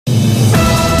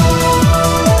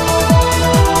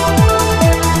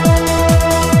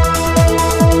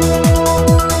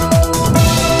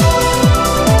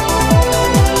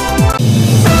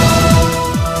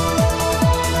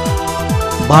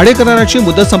भाडे कराराची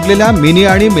मुदत संपलेल्या मिनी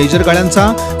आणि मेजर गाड्यांचा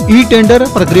ई टेंडर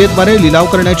प्रक्रियेद्वारे लिलाव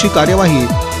करण्याची कार्यवाही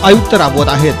आयुक्त राबवत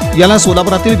आहेत। याला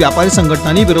सोलापुरातील व्यापारी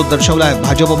संघटनांनी विरोध दर्शवलाय।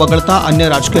 भाजप वगळता अन्य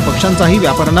राजकीय पक्षांचाही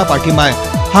व्यापाऱ्यांना पाठिंबा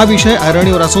आहे। हा विषय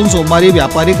ऐरणीवर असून सोमवारी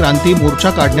व्यापारी क्रांती मोर्चा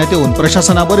काढण्यात येऊन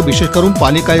प्रशासनावर विशेष करून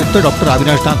पालिका आयुक्त डॉक्टर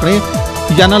अविनाश ठाकरे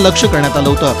यांना लक्ष करण्यात आलं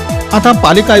होतं। आता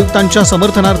पालिका आयुक्तांच्या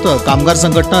समर्थनार्थ कामगार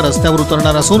संघटना रस्त्यावर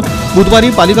उतरणार असून बुधवारी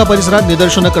पालिका परिसरात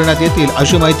निदर्शनं करण्यात येतील,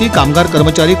 अशी माहिती कामगार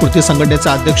कर्मचारी कृती संघटनेचे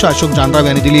अध्यक्ष अशोक जानराव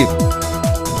यांनी दिली।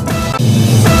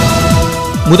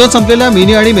 मुदत संपलेल्या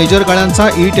मिनी आणि मेजर गाड्यांचा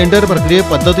ई टेंडर प्रक्रिये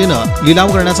पद्धतीनं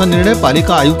लिलाव करण्याचा निर्णय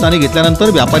पालिका आयुक्तांनी घेतल्यानंतर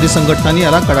व्यापारी संघटनांनी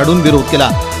याला कडाडून विरोध केला।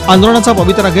 आंदोलनाचा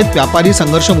पवित्रा घेत व्यापारी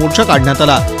संघर्ष मोर्चा काढण्यात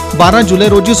आला। 12 जुलै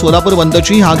रोजी सोलापूर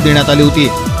बंदची हाक देण्यात आली होती।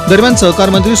 दरम्यान सहकार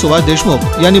मंत्री सुभाष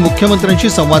देशमुख यांनी मुख्यमंत्र्यांशी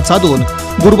संवाद साधून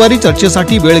गुरुवारी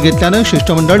चर्चेसाठी वेळ घेतल्यानं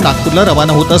शिष्टमंडळ नागपूरला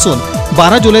रवाना होत असून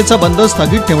 12 जुलैचा बंद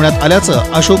स्थगित ठेवण्यात आल्याचं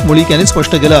अशोक मुळीक यांनी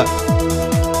स्पष्ट केलं।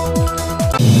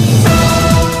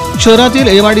 शहरातील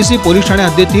एमआयडीसी पोलीस ठाणे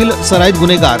हद्दीतील सराईत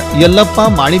गुन्हेगार यल्लप्पा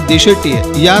माणिक देशेट्टी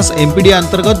यास एमपीडी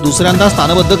अंतर्गत दुसऱ्यांदा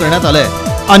स्थानबद्ध करण्यात आलंय।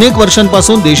 अनेक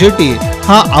वर्षांपासून देशेट्टी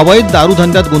हा अवैध दारू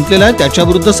धंद्यात गुंतलेला आहे।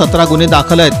 त्याच्याविरुद्ध 17 गुन्हे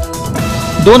दाखल आहेत।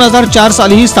 2004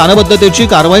 साली ही स्थानबद्धतेची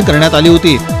कारवाई करण्यात आली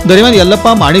होती। दरम्यान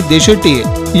यल्लप्पा माणिक देशेट्टी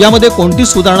यामध्ये कोणतीच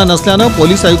सुधारणा नसल्यानं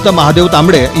पोलीस आयुक्त महादेव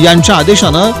तांबडे यांच्या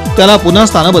आदेशानं त्याला पुन्हा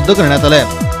स्थानबद्ध करण्यात आलंय।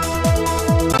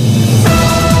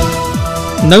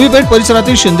 नवी पेठ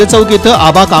परिसरातील शिंदे चौक इथं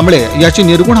आबा कांबळे याची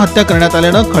निर्गुण हत्या करण्यात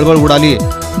आल्यानं खळबळ उडाली।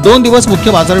 2 दिवस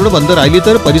मुख्य बाजारपेठ बंद राहिली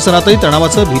तर परिसरातही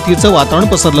तणावाचं भीतीचं वातावरण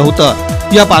पसरलं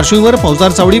होतं। या पार्श्वभूमीवर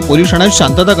फौजदार चावडी पोलीस ठाण्यात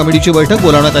शांतता कमिटीची बैठक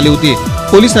बोलावण्यात आली होती।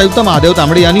 पोलीस आयुक्त महादेव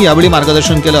तांबडे यांनी यावेळी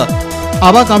मार्गदर्शन केलं।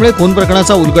 आबा कांबळे खून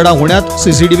प्रकरणाचा उलगडा होण्यात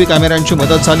सीसीटीव्ही कॅमेऱ्यांची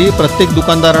मदत झाली। प्रत्येक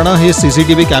दुकानदारानं हे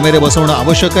सीसीटीव्ही कॅमेरे बसवणं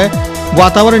आवश्यक आहे।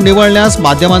 वातावरण निवळण्यास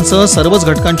माध्यमांसह सर्वच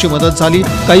घटकांची मदत झाली।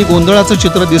 काही गोंधळाचं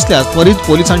चित्र दिसल्यास त्वरित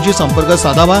पोलिसांशी संपर्क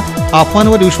साधावा,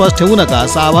 अफवांवर विश्वास ठेवू नका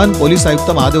असं आवाहन पोलीस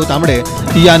आयुक्त महादेव तांबडे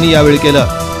यांनी यावेळी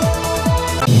केलं।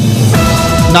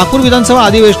 नागपूर विधानसभा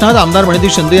अधिवेशनात आमदार प्रणिती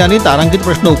शिंदे यांनी तारांकित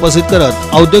प्रश्न उपस्थित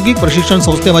करत औद्योगिक प्रशिक्षण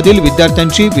संस्थेमधील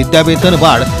विद्यार्थ्यांची विद्यावेतन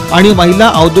वाढ आणि महिला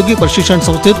औद्योगिक प्रशिक्षण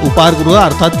संस्थेत उपाहारगृह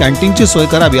अर्थात कॅन्टीनची सोय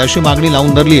करावी अशी मागणी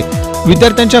लावून धरली।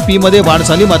 विद्यार्थ्यांच्या फी मध्ये वाढ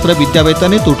झाली मात्र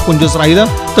विद्यावेतन तुटपुंजच राहिलं।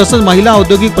 तसंच महिला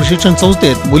औद्योगिक प्रशिक्षण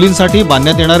संस्थेत मुलींसाठी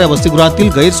बांधण्यात येणाऱ्या वसतिगृहातील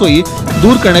गैरसोयी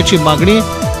दूर करण्याची मागणी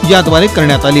याद्वारे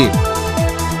करण्यात आली।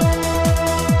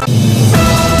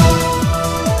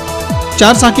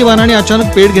 4 चाकी वाहनाने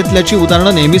अचानक पेट घेतल्याची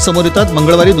उदाहरणं नेहमी समोर येतात।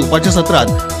 मंगळवारी दुपारच्या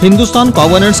सत्रात हिंदुस्थान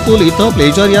कॉन्व्हेंट स्कूल इथं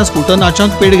प्लेजर या स्कूटरनं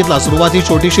अचानक पेट घेतला। सुरुवाती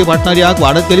छोटीशी वाटणारी आग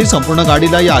वाढत गेली। संपूर्ण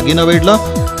गाडीला या आगीनं वेढलं।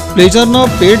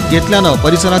 प्लेजरनं पेट घेतल्यानं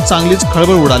परिसरात चांगलीच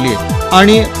खळबळ उडाली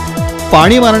आणि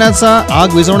पाणी मारण्याचा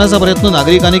आग विझवण्याचा प्रयत्न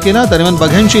नागरिकांनी केला। दरम्यान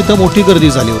बघ्यांची इथं मोठी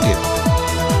गर्दी झाली होती।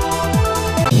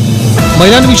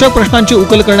 महिलांविषयक प्रश्नांची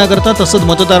उकल करण्याकरता तसंच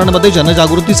मतदारांमध्ये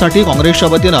जनजागृतीसाठी काँग्रेसच्या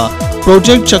वतीनं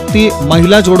प्रोजेक्ट शक्ती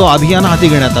महिला जोडो अभियान हाती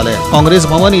घेण्यात आलंय। काँग्रेस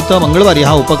भवन इथं मंगळवारी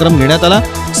हा उपक्रम घेण्यात आला।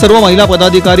 सर्व महिला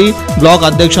पदाधिकारी, ब्लॉक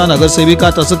अध्यक्षा, नगरसेविका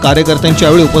तसंच कार्यकर्त्यांची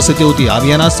यावेळी उपस्थिती होती।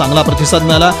 अभियानास चांगला प्रतिसाद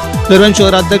मिळाला। दरम्यान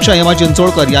शहराध्यक्ष हेमा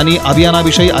चिंचोळकर यांनी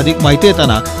अभियानाविषयी अधिक माहिती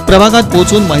देताना प्रभागात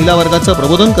पोहोचून महिला वर्गाचं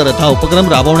प्रबोधन करत हा उपक्रम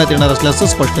राबवण्यात येणार असल्याचं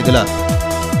स्पष्ट केलं।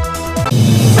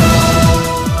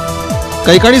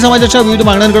 कैकाडी समाजाच्या विविध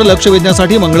मागण्यांकडे लक्ष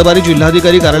वेधण्यासाठी मंगळवारी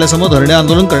जिल्हाधिकारी कार्यालयासमोर धरणे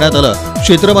आंदोलन करण्यात आलं।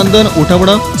 क्षेत्रबंधन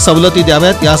उठवणं, सवलती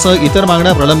द्याव्यात यासह इतर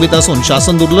मागण्या प्रलंबित असून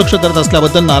शासन दुर्लक्ष करत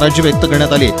असल्याबद्दल नाराजी व्यक्त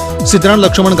करण्यात आली। सिद्धराम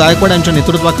लक्ष्मण गायकवाड यांच्या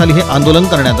नेतृत्वाखाली हे आंदोलन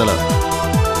करण्यात आलं।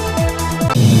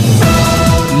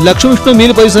 लक्ष्मीविष्णू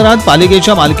मिल परिसरात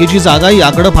पालिकेच्या मालकीची जागा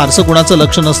याकडे फारसं कुणाचं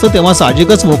लक्ष नसतं तेव्हा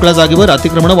साहजिकच मोकळ्या जागेवर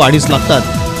अतिक्रमण वाढीस लागतात।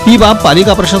 ही बाब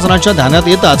पालिका प्रशासनाच्या ध्यानात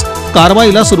येताच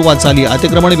कारवाईला सुरुवात झाली।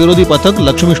 अतिक्रमण विरोधी पथक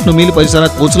लक्ष्मीविष्णू मिल परिसरात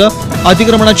पोहोचलं।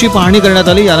 अतिक्रमणाची पाहणी करण्यात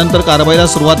आली। यानंतर कारवाईला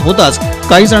सुरुवात होताच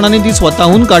काही जणांनी ती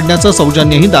स्वतःहून काढण्याचं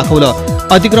सौजन्यही दाखवलं।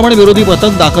 अतिक्रमण विरोधी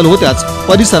पथक दाखल होत्याच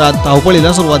परिसरात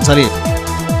धावपळीला सुरुवात झाली।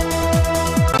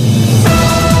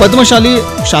 पद्मशाली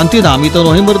शांतीधाम इथं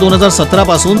नोव्हेंबर 2017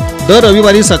 पासून दर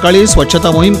रविवारी सकाळी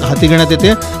स्वच्छता मोहीम हाती घेण्यात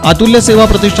येते। अतुल्य सेवा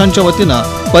प्रतिष्ठानच्या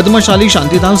वतीनं पद्मशाली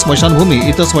शांतीधाम स्मशानभूमी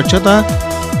इथं स्वच्छता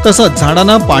तसंच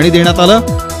झाडांना पाणी देण्यात आलं।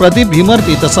 प्रदीप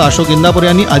भीमर्ती तसं अशोक इंदापूर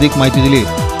यांनी अधिक माहिती दिली।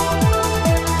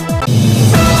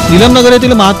 निलमनगर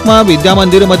येथील महात्मा विद्या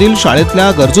मंदिर मधील शाळेतल्या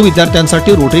गरजू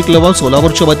विद्यार्थ्यांसाठी रोटरी क्लब ऑफ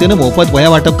सोलापूरच्या वतीने मोफत वह्या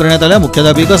वाटप करण्यात आल्या।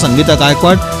 मुख्याध्यापिका संगीता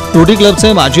गायकवाड, रोटरी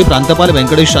क्लबचे माजी प्रांतपाल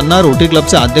व्यंकटेश शन्ना, रोटरी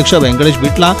क्लबचे अध्यक्ष व्यंकटेश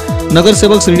बिटला,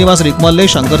 नगरसेवक श्रीनिवास रिकमल्ले,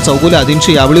 शंकर चौगुले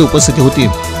आदींची यावेळी उपस्थिती होती।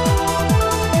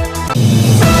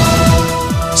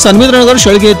 सन्मित्रनगर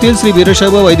शेळगे येथील श्री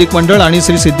वीरशैव वैदिक मंडळ आणि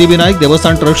श्री सिद्धिविनायक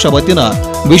देवस्थान ट्रस्टच्या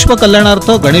वतीनं विश्व कल्याणार्थ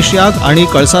गणेश याग आणि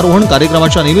कळसारोहण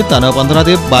कार्यक्रमाच्या निमित्तानं 15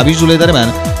 ते 22 जुलै दरम्यान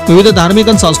विविध धार्मिक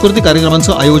आणि सांस्कृतिक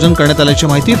कार्यक्रमांचं आयोजन करण्यात आल्याची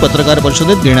माहिती पत्रकार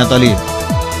परिषदेत देण्यात आली.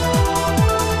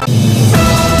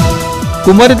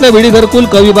 कुंभारीतल्या विडी घरकुल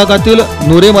क विभागातील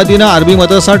नूरे मदिना आरबी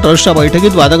मदरसा ट्रस्टच्या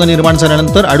बैठकीत वादंग निर्माण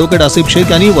झाल्यानंतर ॲडव्होकेट आसिफ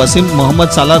शेख यांनी वसीम मोहम्मद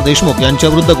सालार देशमुख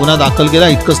यांच्याविरुद्ध गुन्हा दाखल केला.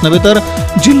 इतकंच नव्हे तर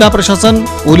जिल्हा प्रशासन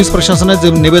पोलीस प्रशासनाचे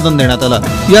निवेदन देण्यात आलं.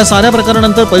 या साऱ्या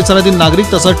प्रकारानंतर परिसरातील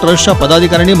नागरिक तसंच ट्रस्टच्या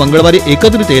पदाधिकाऱ्यांनी मंगळवारी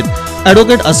एकत्रित येत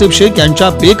ॲडव्होकेट आसिफ शेख यांच्या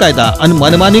बेकायदा आणि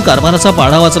मनमानी कारभाराचा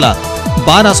पाढा वाचला.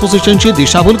 बार असोसिएशनची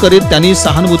दिशाभूल करीत त्यांनी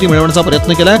सहानुभूती मिळवण्याचा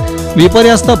प्रयत्न केलाय.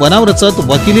 विपर्यास्त बनाव रचत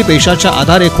वकिली पेशाच्या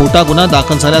आधारे खोटा गुन्हा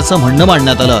दाखल झाल्याचं म्हणणं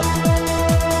मांडण्यात आलं.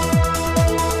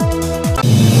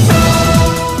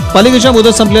 पालिकेच्या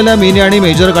मुदत संपलेल्या मिनी आणि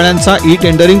मेजर गाड्यांचा ई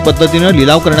टेंडरिंग पद्धतीनं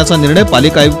लिलाव करण्याचा निर्णय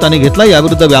पालिका आयुक्तांनी घेतला.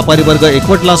 याविरुद्ध व्यापारी वर्ग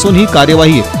एकवटला असून ही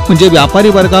कार्यवाही म्हणजे व्यापारी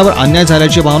वर्गावर अन्याय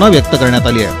झाल्याची भावना व्यक्त करण्यात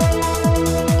आली आहे.